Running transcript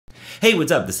Hey,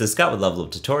 what's up? This is Scott with Level Up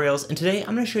Tutorials, and today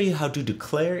I'm going to show you how to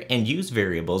declare and use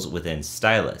variables within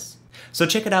Stylus. So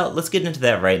check it out, let's get into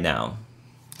that right now.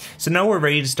 So now we're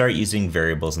ready to start using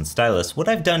variables in Stylus. What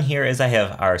I've done here is I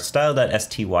have our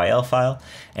style.styl file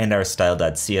and our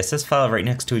style.css file right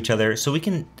next to each other so we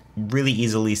can really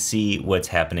easily see what's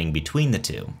happening between the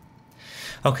two.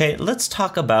 Okay, let's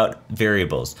talk about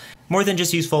variables. More than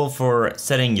just useful for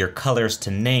setting your colors to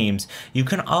names, you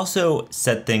can also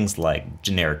set things like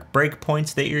generic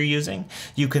breakpoints that you're using.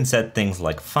 You can set things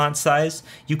like font size.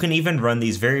 You can even run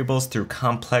these variables through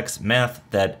complex math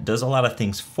that does a lot of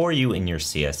things for you in your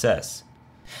CSS.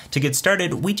 To get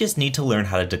started, we just need to learn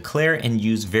how to declare and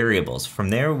use variables.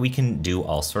 From there, we can do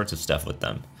all sorts of stuff with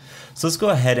them. So let's go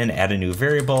ahead and add a new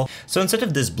variable. So instead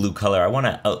of this blue color, I want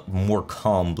a more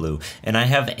calm blue, and I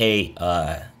have a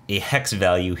hex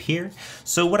value here.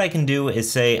 So what I can do is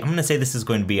say, I'm going to say this is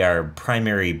going to be our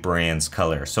primary brand's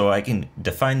color. So I can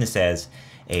define this as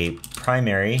a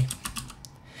primary,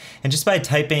 and just by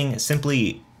typing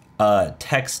simply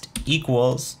text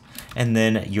equals and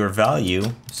then your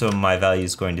value, so my value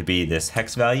is going to be this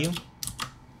hex value,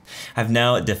 I've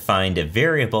now defined a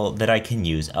variable that I can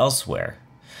use elsewhere.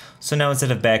 So now instead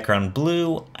of background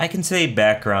blue, I can say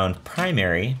background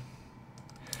primary.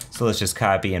 So let's just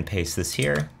copy and paste this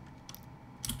here.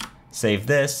 Save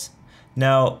this.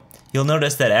 Now you'll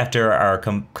notice that after our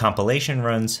compilation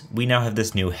runs, we now have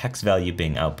this new hex value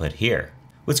being output here.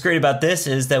 What's great about this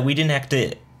is that we didn't have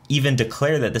to even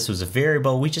declare that this was a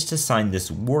variable. We just assigned this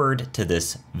word to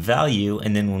this value,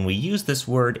 and then when we use this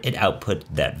word, it output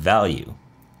that value.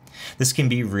 This can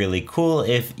be really cool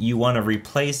if you want to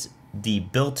replace the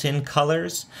built-in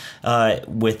colors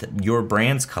with your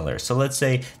brand's color. So let's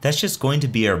say that's just going to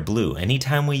be our blue.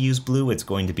 Anytime we use blue, it's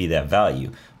going to be that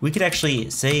value. We could actually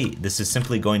say this is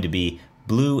simply going to be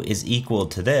blue is equal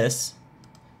to this.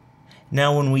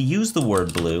 Now when we use the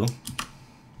word blue,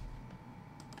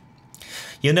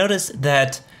 you'll notice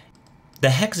that the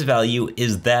hex value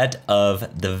is that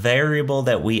of the variable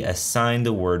that we assign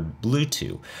the word blue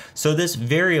to. So this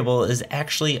variable is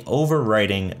actually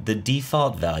overwriting the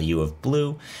default value of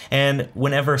blue, and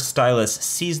whenever Stylus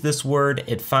sees this word,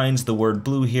 it finds the word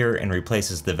blue here and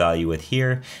replaces the value with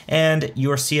here, and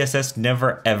your CSS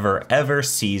never ever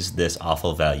sees this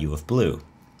awful value of blue.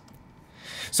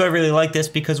 So I really like this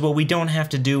because what we don't have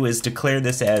to do is declare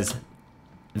this as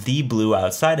the blue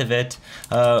outside of it.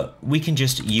 We can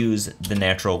just use the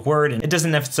natural word, and it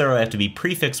doesn't necessarily have to be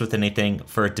prefixed with anything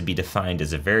for it to be defined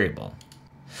as a variable.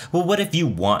 Well, what if you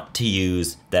want to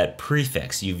use that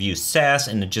prefix? You've used sass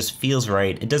and it just feels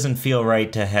right. It doesn't feel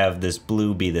right to have this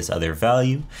blue be this other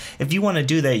value. If you want to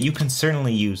do that, you can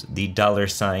certainly use the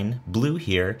 $blue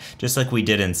here, just like we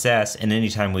did in sass, and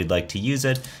anytime we'd like to use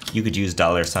it, you could use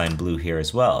 $blue here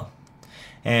as well.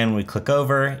 And we click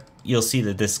over, you'll see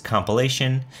that this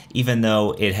compilation, even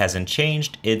though it hasn't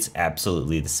changed, it's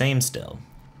absolutely the same still.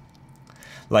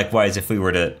 Likewise, if we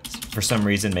were to, for some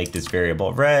reason, make this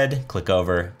variable red, click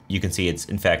over, you can see it's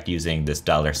in fact using this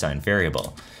 $sign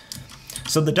variable.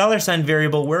 So the $sign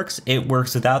variable works, it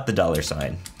works without the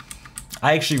 $sign.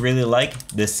 I actually really like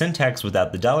this syntax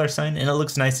without the $sign, and it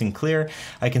looks nice and clear.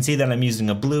 I can see that I'm using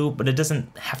a blue, but it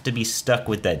doesn't have to be stuck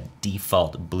with that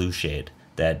default blue shade.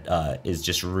 That is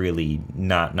just really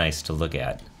not nice to look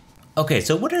at. Okay,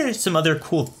 so what are some other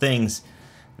cool things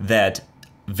that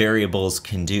variables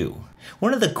can do?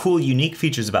 One of the cool unique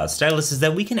features about Stylus is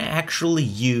that we can actually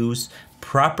use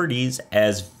properties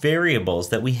as variables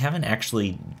that we haven't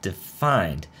actually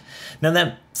defined. Now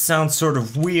that sounds sort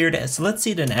of weird, so let's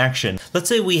see it in action. Let's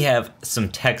say we have some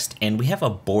text and we have a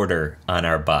border on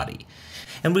our body.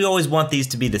 And we always want these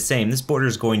to be the same. This border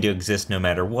is going to exist no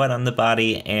matter what on the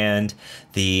body, and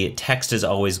the text is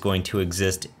always going to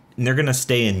exist, and they're gonna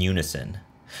stay in unison.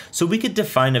 So we could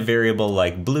define a variable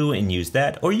like blue and use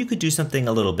that, or you could do something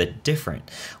a little bit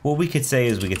different. What we could say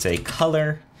is we could say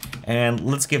color, and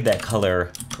let's give that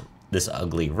color this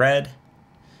ugly red.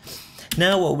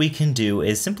 Now what we can do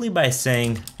is simply by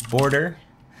saying border,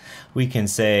 we can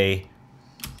say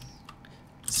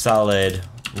solid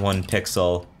 1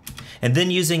 pixel, and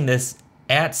then using this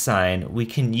 @ sign, we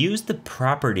can use the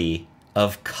property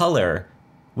of color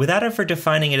without ever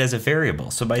defining it as a variable.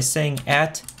 So by saying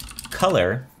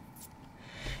 @color,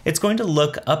 it's going to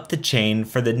look up the chain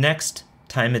for the next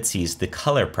time it sees the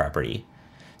color property.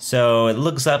 So it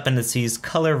looks up and it sees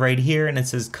color right here, and it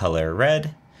says color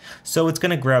red. So it's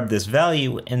going to grab this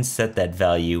value and set that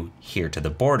value here to the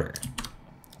border.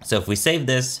 So if we save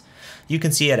this, you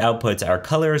can see it outputs our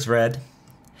color is red,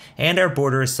 and our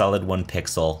border is solid 1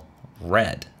 pixel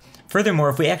red. Furthermore,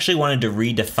 if we actually wanted to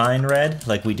redefine red,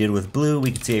 like we did with blue, we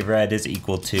could say red is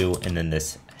equal to, and then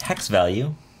this hex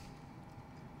value.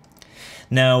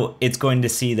 Now it's going to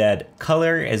see that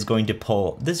color is going to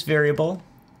pull this variable,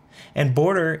 and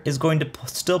border is going to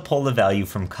still pull the value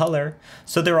from color,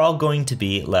 so they're all going to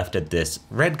be left at this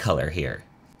red color here.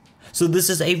 So this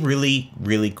is a really,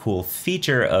 really cool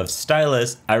feature of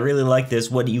Stylus. I really like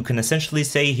this. What you can essentially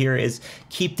say here is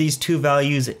keep these two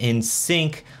values in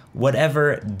sync,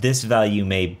 whatever this value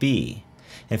may be.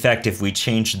 In fact, if we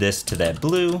change this to that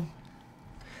blue,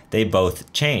 they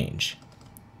both change.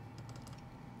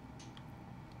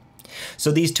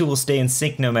 So these two will stay in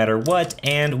sync no matter what,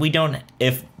 and we don't,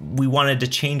 if we wanted to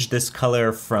change this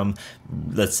color from,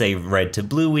 let's say, red to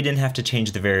blue, we didn't have to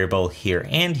change the variable here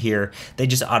and here, they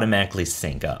just automatically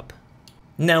sync up.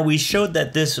 Now we showed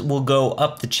that this will go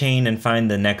up the chain and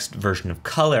find the next version of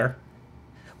color.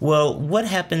 Well, what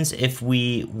happens if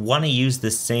we want to use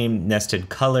the same nested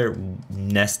color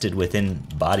nested within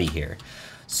body here?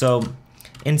 So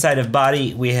inside of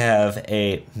body, we have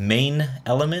a main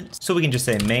element. So we can just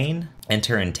say main,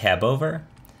 enter and tab over.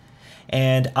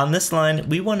 And on this line,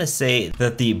 we want to say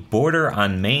that the border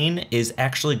on main is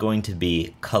actually going to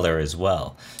be color as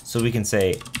well. So we can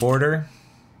say border,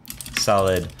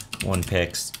 solid, 1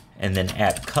 pix, and then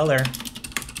add color.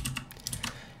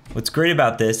 What's great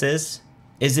about this is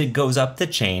it goes up the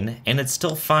chain and it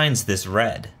still finds this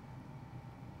red.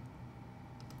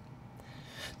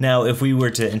 Now, if we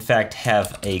were to, in fact,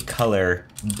 have a color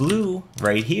blue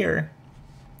right here,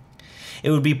 it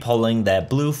would be pulling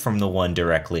that blue from the one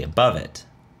directly above it.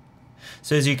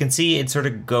 So as you can see, it sort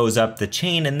of goes up the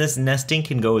chain, and this nesting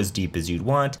can go as deep as you'd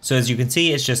want. So as you can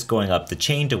see, it's just going up the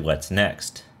chain to what's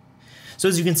next. So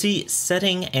as you can see,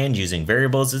 setting and using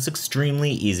variables is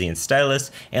extremely easy in Stylus,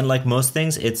 and like most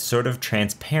things, it's sort of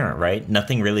transparent, right?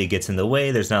 Nothing really gets in the way,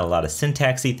 there's not a lot of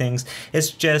syntaxy things, it's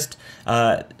just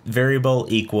variable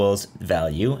equals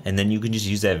value, and then you can just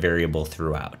use that variable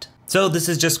throughout. So this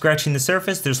is just scratching the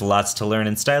surface, there's lots to learn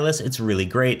in Stylus, it's really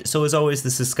great. So as always,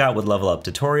 this is Scott with Level Up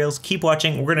Tutorials. Keep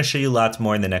watching, we're gonna show you lots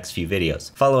more in the next few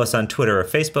videos. Follow us on Twitter or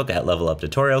Facebook at Level Up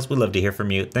Tutorials, we'd love to hear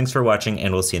from you. Thanks for watching,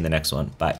 and we'll see you in the next one, bye.